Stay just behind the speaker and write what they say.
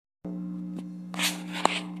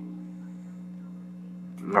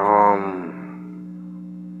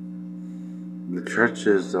The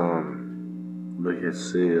churches, we can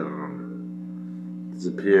see,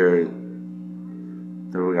 disappeared.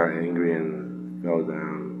 Then we got angry and fell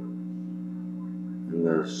down. And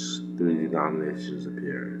those three denominations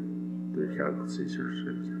appeared. Three Catholic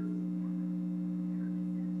churches.